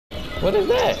What is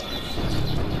that?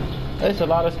 That's a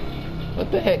lot of...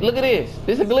 What the heck? Look at this.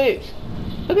 This is a glitch.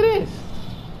 Look at this.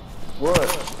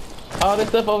 What? All this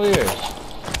stuff over here.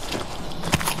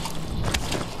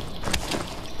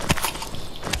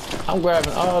 I'm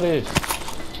grabbing all this.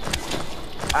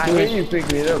 I hear you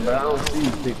picking it up, but I don't see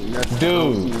you picking nothing.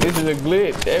 Dude, this is a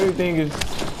glitch. Everything is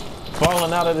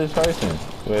falling out of this person.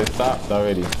 Well, it stopped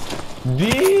already.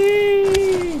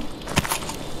 D.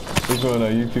 What's going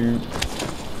on YouTube?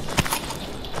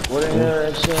 What the hell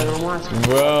that shit on my screen?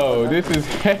 Bro, this is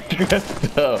extra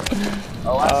stuff.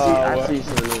 Oh, I see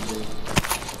some of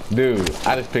this. Dude,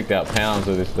 I just picked out pounds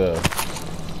of this stuff.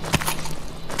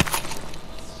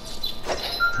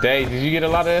 Dave, did you get a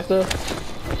lot of that stuff?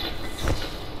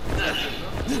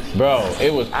 Bro,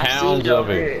 it was pounds of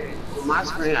it. On my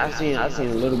screen, I seen a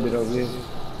little bit of it.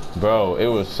 Bro, it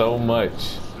was so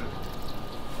much.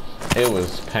 It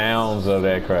was pounds of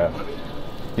that crap.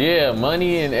 Yeah,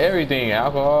 money and everything,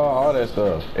 alcohol, all that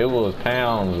stuff. It was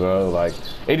pounds, bro. Like,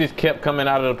 it just kept coming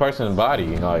out of the person's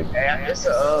body. Like, hey, it's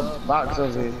a box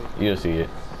of it. You'll see it.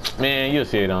 Man, you'll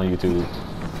see it on YouTube.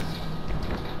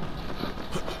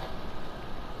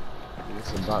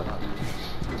 It's a box.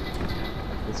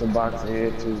 It's a box in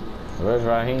here, too. Where's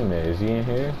Rahim at? Is he in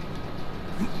here?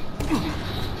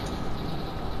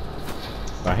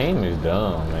 Rahim is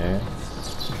dumb, man.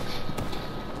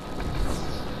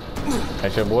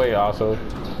 That's your boy also.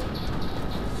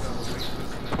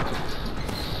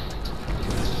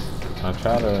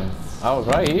 I was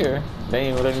right here. They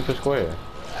ain't even let me put square.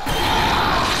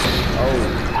 Oh.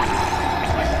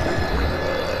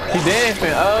 He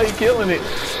dancing. Oh, he killing it.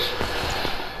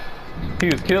 He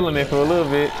was killing it for a little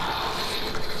bit.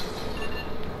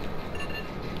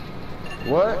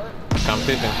 What?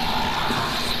 Competition.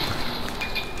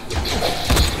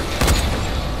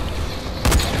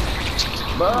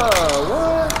 What?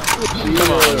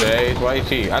 Come on, Dave. Why you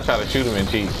cheat? I try to shoot him and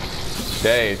cheat.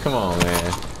 Dave, come on,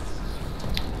 man.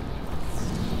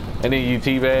 And then you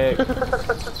teabag.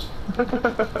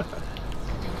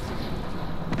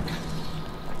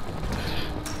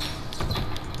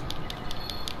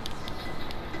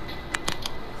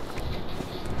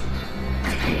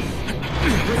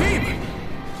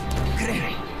 Rahim!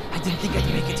 I didn't think I'd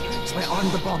make it, so I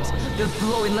armed the bombs. They'll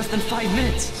blow in less than 5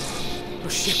 minutes. Oh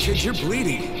shit, kid, you're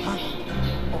bleeding. Huh?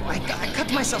 Oh, I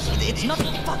cut myself. It's not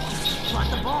fuck.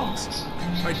 Plant the bombs.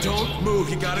 Alright, don't move.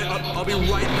 You got it. I'll be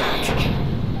right back.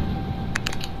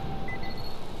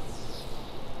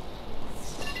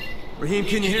 Rahim,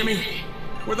 can you hear me?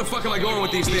 Where the fuck am I going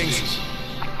with these things?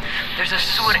 There's a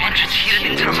sewer entrance here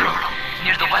in the terminal,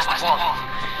 near the west wall.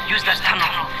 Use that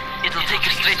tunnel. It'll take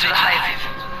you straight to the hive.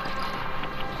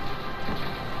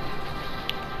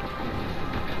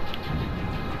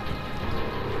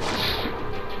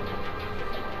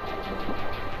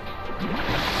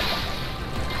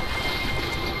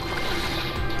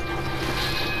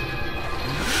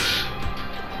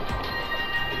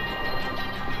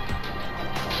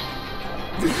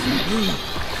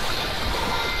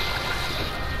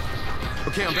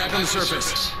 Okay, I'm back on the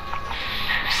surface.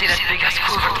 See that big ass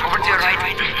culvert over to your right?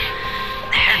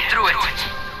 Head through it.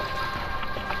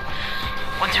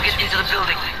 Once you get into the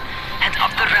building, head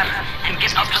up the ramp and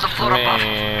get up to the floor above.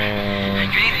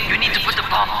 You need to put the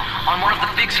bomb on one of the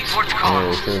big support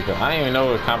columns. Yeah, I didn't even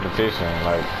know it was competition,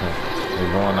 like,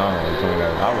 was going on between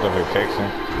us. I was up here texting,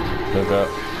 look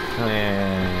up,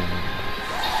 man.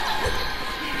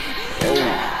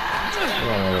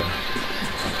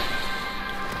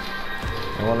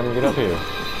 They won't let me get up here.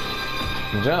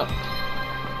 Jump.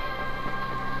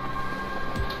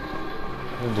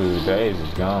 This dude, Dave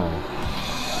is gone.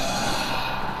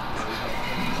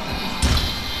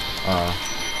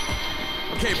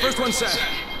 Okay, first one set.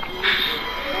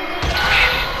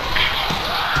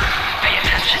 Pay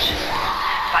attention.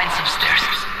 Find some stairs.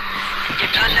 Get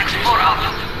to the next floor up.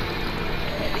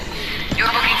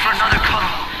 You're looking for another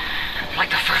column, like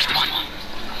the first one.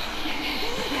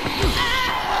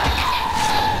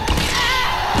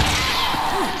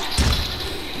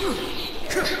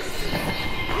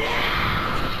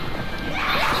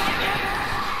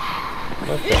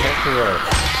 What the heck is that?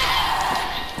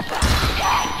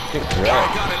 Get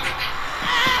grabbed. Got it.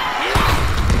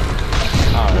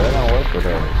 Oh, they don't work with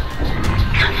that.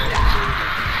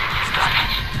 It's done.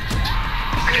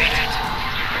 Great.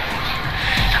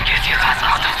 Now get your ass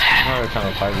out of there. Now they're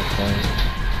trying to fight this thing.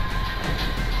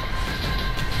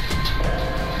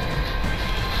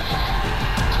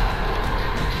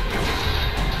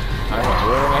 I don't know.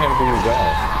 Where did I have to do this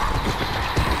job?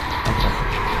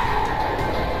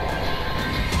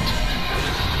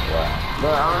 Bro,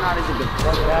 I don't know how to get the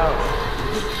fuck out.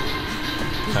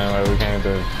 Anyway, we came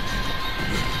to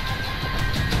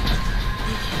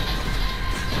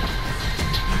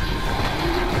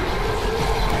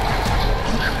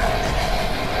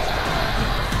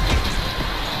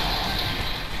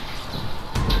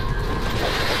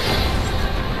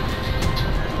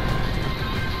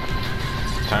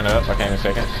Turn it up, I came in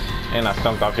second. And I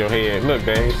stumped off your head. Look,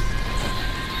 Dave.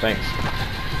 Thanks.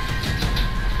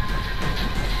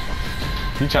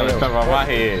 You trying to stump off my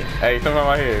head. Hey, stump off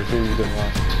my head. See you doing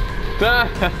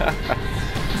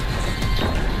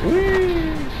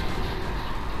Whee!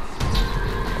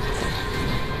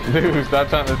 Dude, stop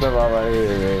trying to stump off my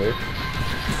head, man.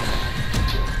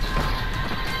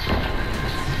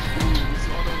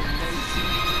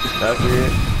 That's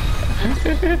it.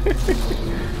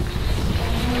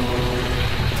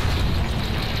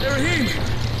 Hey, Rahim!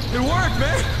 It worked,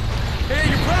 man! Hey,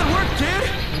 your plan worked, kid!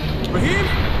 Rahim?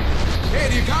 Hey,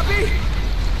 do you copy?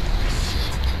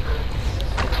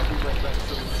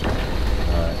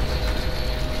 Alright.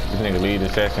 This nigga lead the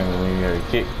session when you get a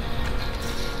kick.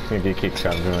 He's gonna get kicked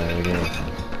out of doing it again.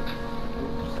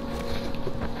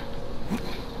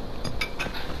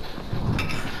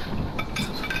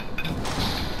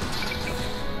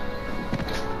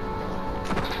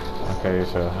 Okay,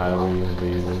 so how do we use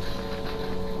this?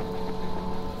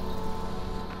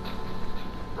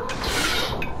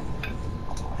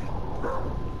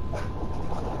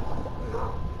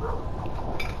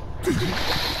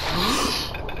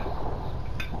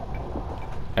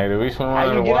 Hey, do we swim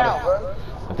under the water? Out, bro?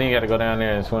 I think you gotta go down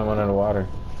there and swim under the water.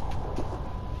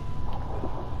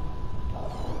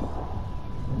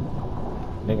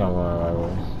 I think I'm going the right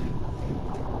way.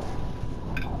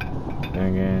 Then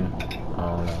again, I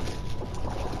don't know.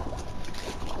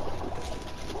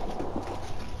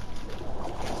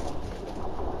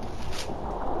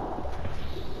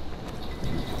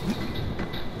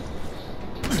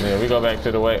 Yeah, we go back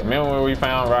to the way. Remember where we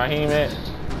found Rahim at?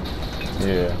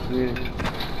 Yeah. Yeah.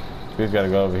 We just gotta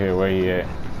go over here where he at.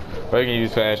 We can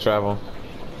use fast travel.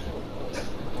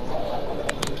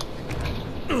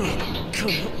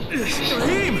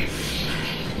 Rahim!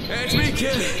 That's me,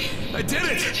 kid. I did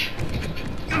it!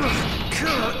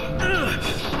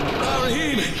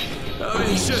 Rahim! Oh,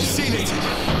 you should have seen it.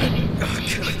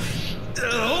 The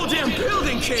whole damn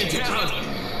building came down.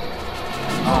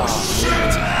 Oh,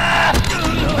 shit!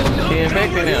 He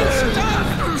infected him.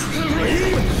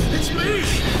 Rahim! It's me!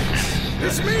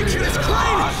 It's me, kid! It's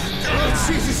Clay! Oh,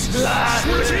 Jesus!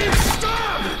 Rahim,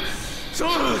 stop!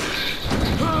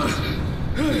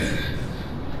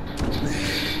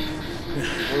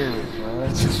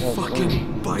 It's a fucking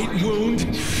bite wound.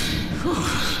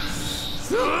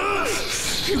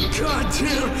 You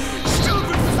goddamn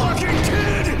stupid fucking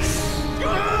kid!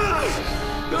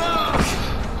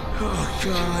 Oh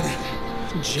God,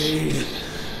 Jade.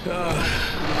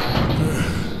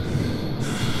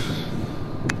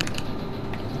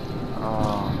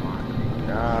 Oh my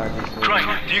God. Craig,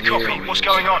 do you copy? What's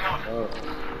going on?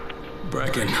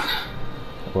 Bracken.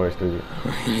 Boy, stupid.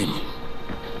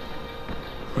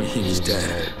 Rahim's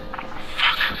dead.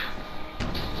 Fuck.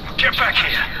 Get back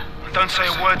here. Don't say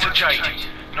a word to Jade.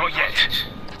 Not yet.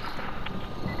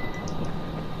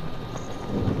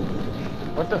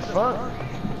 What the fuck?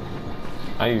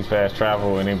 I used fast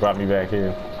travel and they brought me back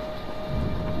here.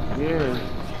 Yeah.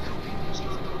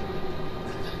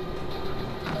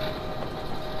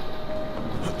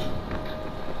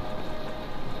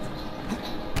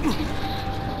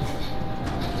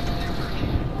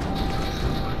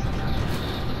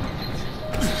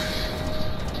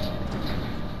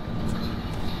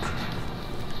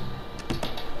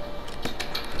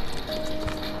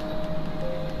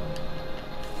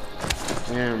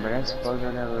 Damn, but that's fucked.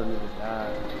 I never really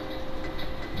died.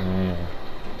 Man,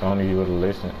 if only you would've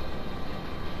listened.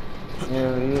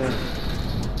 Hell yeah.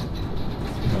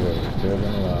 I would've still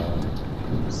been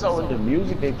alive. So with the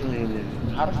music they playing in,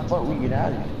 how the fuck we get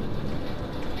out of here?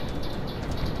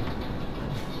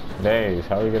 Days,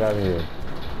 how we get out of here?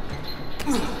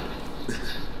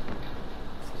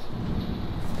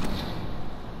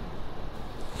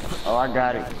 Oh, I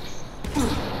got it.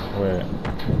 Where?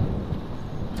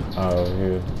 Oh,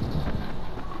 here.